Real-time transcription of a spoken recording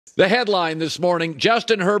The headline this morning,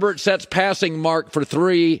 Justin Herbert sets passing mark for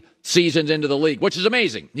 3 seasons into the league, which is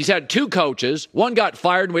amazing. He's had 2 coaches. One got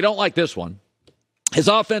fired, and we don't like this one. His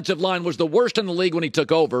offensive line was the worst in the league when he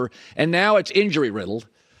took over, and now it's injury-riddled.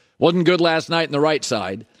 Wasn't good last night on the right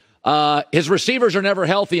side. His receivers are never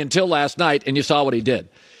healthy until last night, and you saw what he did.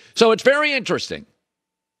 So it's very interesting.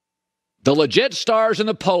 The legit stars and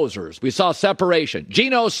the posers. We saw separation.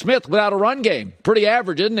 Geno Smith without a run game. Pretty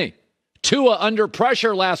average, isn't he? Tua under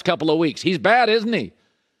pressure last couple of weeks. He's bad, isn't he?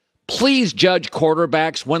 Please judge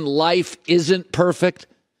quarterbacks when life isn't perfect,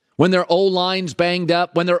 when their O-line's banged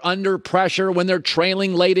up, when they're under pressure, when they're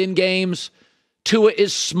trailing late in games. Tua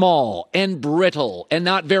is small and brittle and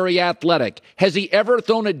not very athletic. Has he ever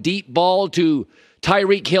thrown a deep ball to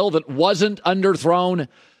Tyreek Hill that wasn't underthrown?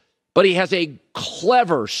 But he has a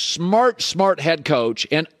clever, smart head coach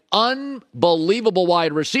and unbelievable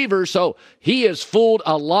wide receiver, so he has fooled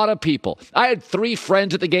a lot of people. I had 3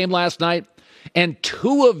 friends at the game last night, and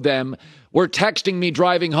 2 of them were texting me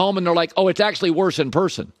driving home, and they're like, oh, it's actually worse in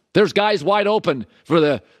person. There's guys wide open for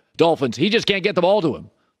the Dolphins. He just can't get the ball to him.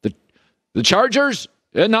 The Chargers,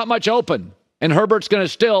 not much open, and Herbert's going to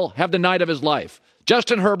still have the night of his life.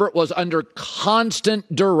 Justin Herbert was under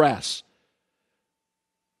constant duress.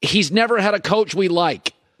 He's never had a coach we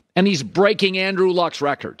like. And he's breaking Andrew Luck's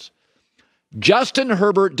records. Justin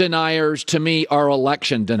Herbert deniers, to me, are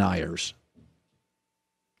election deniers.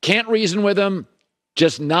 Can't reason with him.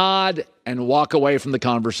 Just nod and walk away from the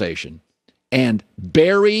conversation. And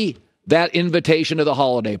bury that invitation to the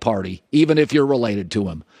holiday party, even if you're related to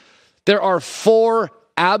him. There are 4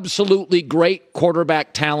 absolutely great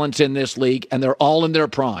quarterback talents in this league, and they're all in their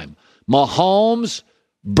prime. Mahomes,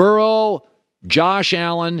 Burrow, Josh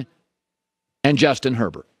Allen, and Justin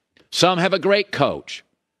Herbert. Some have a great coach.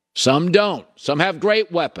 Some don't. Some have great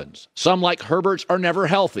weapons. Some, like Herbert's, are never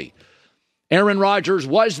healthy. Aaron Rodgers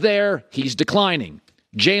was there. He's declining.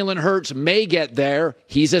 Jalen Hurts may get there.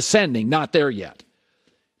 He's ascending. Not there yet.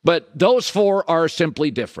 But those 4 are simply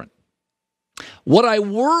different. What I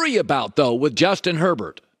worry about, though, with Justin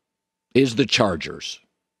Herbert is the Chargers.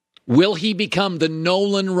 Will he become the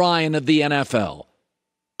Nolan Ryan of the NFL?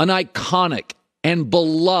 An iconic and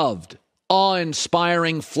beloved,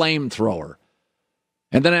 awe-inspiring flamethrower.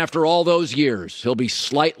 And then after all those years, he'll be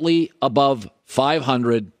slightly above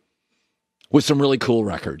 500 with some really cool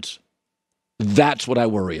records. That's what I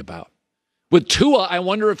worry about. With Tua, I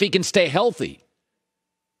wonder if he can stay healthy.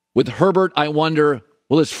 With Herbert, I wonder,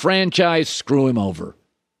 will his franchise screw him over?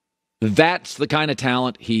 That's the kind of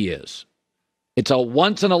talent he is. It's a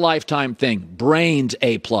once-in-a-lifetime thing. Brains,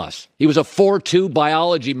 A+. He was a 4.2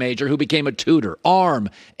 biology major who became a tutor. Arm,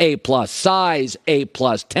 A+. Size, A+.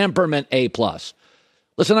 Temperament, A+.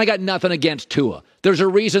 Listen, I got nothing against Tua. There's a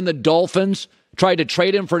reason the Dolphins tried to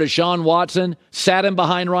trade him for Deshaun Watson, sat him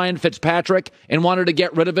behind Ryan Fitzpatrick, and wanted to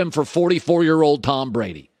get rid of him for 44-year-old Tom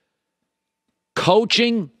Brady.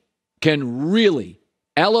 Coaching can really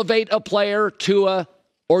elevate a player, Tua,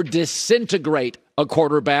 or disintegrate a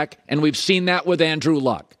quarterback, and we've seen that with Andrew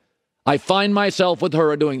Luck. I find myself with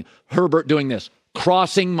Herbert doing this,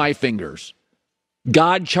 crossing my fingers.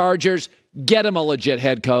 God, Chargers, get him a legit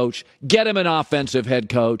head coach. Get him an offensive head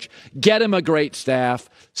coach. Get him a great staff.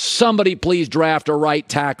 Somebody please draft a right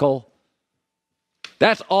tackle.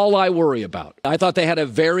 That's all I worry about. I thought they had a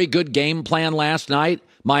very good game plan last night.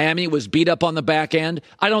 Miami was beat up on the back end.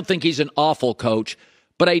 I don't think he's an awful coach,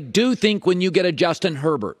 but I do think when you get a Justin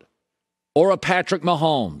Herbert or a Patrick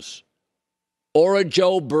Mahomes or a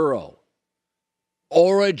Joe Burrow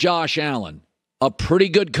or a Josh Allen, a pretty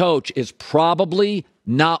good coach is probably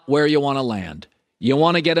not where you want to land. You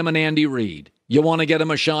want to get him an Andy Reid. You want to get him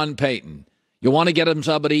a Sean Payton. You want to get him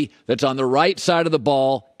somebody that's on the right side of the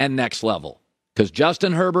ball and next level. Because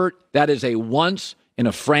Justin Herbert, that is a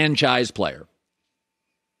once-in-a-franchise player.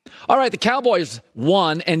 All right, the Cowboys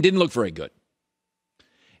won and didn't look very good.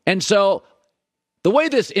 And so the way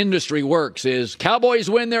this industry works is Cowboys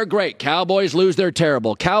win, they're great. Cowboys lose, they're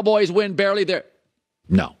terrible. Cowboys win, barely, they're...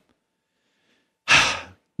 No.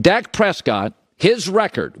 Dak Prescott, his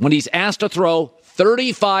record, when he's asked to throw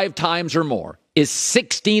 35 times or more, is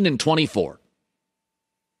 16-24.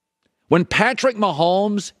 When Patrick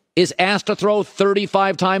Mahomes is asked to throw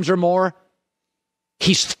 35 times or more,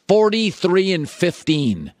 he's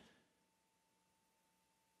 43-15.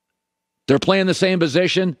 They're playing the same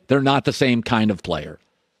position. They're not the same kind of player.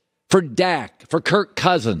 For Dak, for Kirk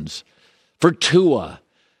Cousins, for Tua,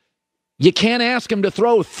 you can't ask him to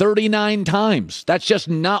throw 39 times. That's just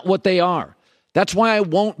not what they are. That's why I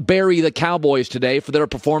won't bury the Cowboys today for their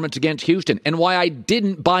performance against Houston and why I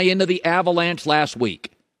didn't buy into the Avalanche last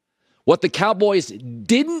week. What the Cowboys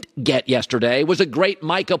didn't get yesterday was a great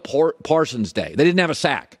Micah Parsons day. They didn't have a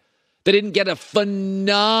sack. They didn't get a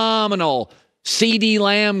phenomenal CeeDee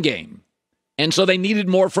Lamb game. And so they needed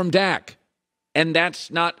more from Dak. And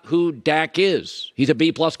that's not who Dak is. He's a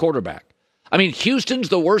B-plus quarterback. I mean, Houston's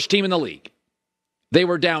the worst team in the league. They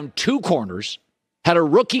were down 2 corners, had a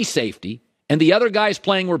rookie safety, and the other guys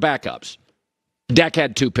playing were backups. Dak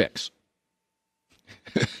had 2 picks.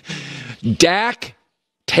 Dak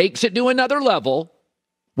takes it to another level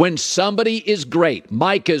when somebody is great.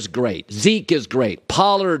 Mike is great. Zeke is great.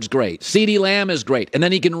 Pollard's great. CeeDee Lamb is great. And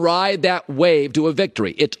then he can ride that wave to a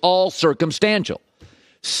victory. It's all circumstantial.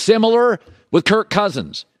 Similar with Kirk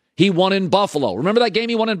Cousins. He won in Buffalo. Remember that game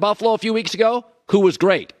he won in Buffalo a few weeks ago? Who was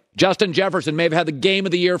great? Justin Jefferson may have had the game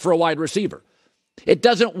of the year for a wide receiver. It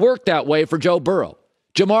doesn't work that way for Joe Burrow.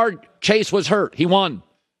 Jamar Chase was hurt. He won.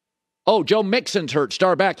 Oh, Joe Mixon's hurt.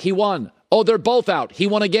 Star back. He won. Oh, they're both out. He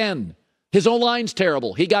won again. His O-line's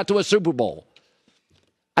terrible. He got to a Super Bowl.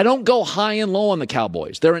 I don't go high and low on the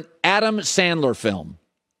Cowboys. They're an Adam Sandler film.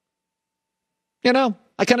 You know,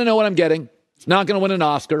 I kind of know what I'm getting. It's not going to win an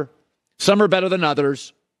Oscar. Some are better than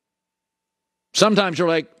others. Sometimes you're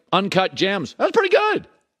like, uncut gems. That's pretty good.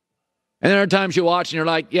 And there are times you watch and you're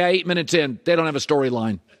like, yeah, 8 minutes in, they don't have a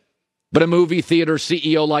storyline. But a movie theater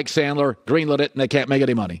CEO like Sandler greenlit it and they can't make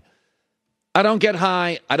any money. I don't get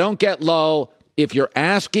high. I don't get low. If you're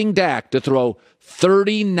asking Dak to throw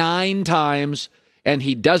 39 times and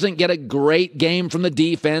he doesn't get a great game from the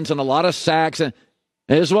defense and a lot of sacks, and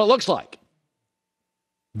this is what it looks like.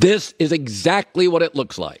 This is exactly what it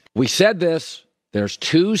looks like. We said this. There's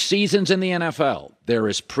 2 seasons in the NFL. There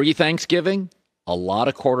is pre-Thanksgiving. A lot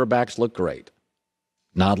of quarterbacks look great.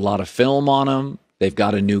 Not a lot of film on them. They've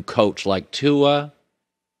got a new coach like Tua.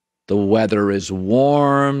 The weather is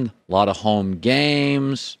warm. A lot of home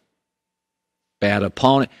games. Bad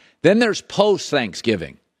opponent. Then there's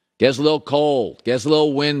post-Thanksgiving. Gets a little cold. Gets a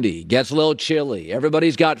little windy. Gets a little chilly.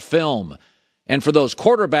 Everybody's got film. And for those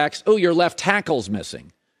quarterbacks, oh, your left tackle's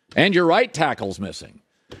missing. And your right tackle's missing.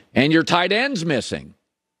 And your tight end's missing.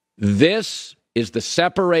 This is the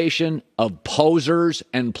separation of posers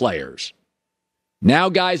and players. Now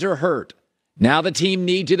guys are hurt. Now the team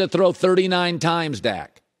needs you to throw 39 times,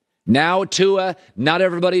 Dak. Now Tua, not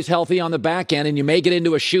everybody's healthy on the back end, and you make it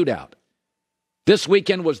into a shootout. This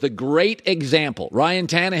weekend was the great example. Ryan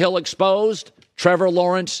Tannehill exposed, Trevor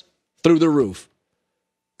Lawrence through the roof.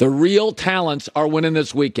 The real talents are winning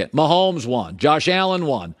this weekend. Mahomes won. Josh Allen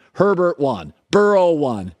won. Herbert won. Burrow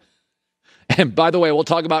won. And by the way, we'll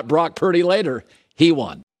talk about Brock Purdy later. He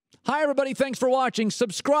won. Hi, everybody. Thanks for watching.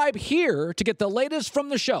 Subscribe here to get the latest from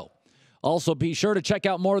the show. Also, be sure to check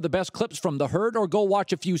out more of the best clips from The Herd or go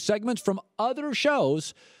watch a few segments from other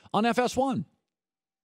shows on FS1.